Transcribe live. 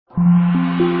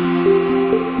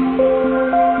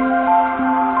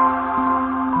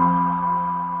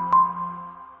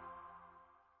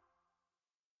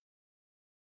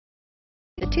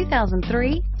The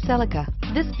 2003 Celica.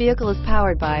 This vehicle is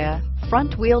powered by a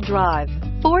front-wheel drive,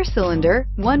 4-cylinder,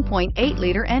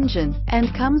 1.8-liter engine,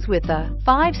 and comes with a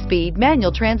 5-speed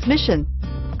manual transmission.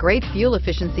 Great fuel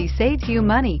efficiency saves you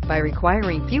money by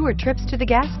requiring fewer trips to the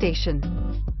gas station.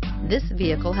 This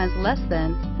vehicle has less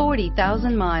than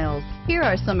 40,000 miles. Here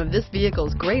are some of this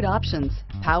vehicle's great options: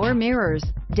 power mirrors,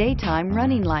 daytime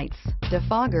running lights,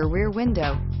 defogger rear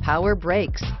window, power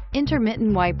brakes,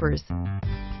 intermittent wipers.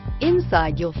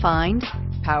 Inside you'll find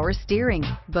power steering,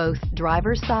 both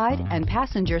driver's side and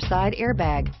passenger side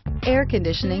airbag, air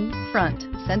conditioning, front,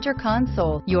 center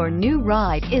console. Your new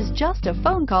ride is just a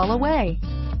phone call away.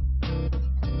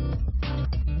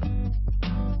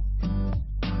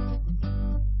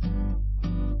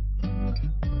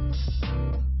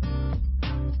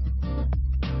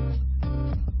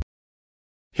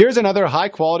 Here's another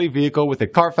high-quality vehicle with a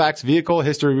Carfax Vehicle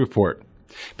History Report.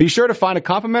 Be sure to find a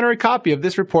complimentary copy of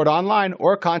this report online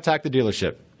or contact the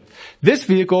dealership. This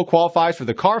vehicle qualifies for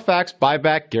the Carfax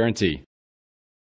Buyback Guarantee.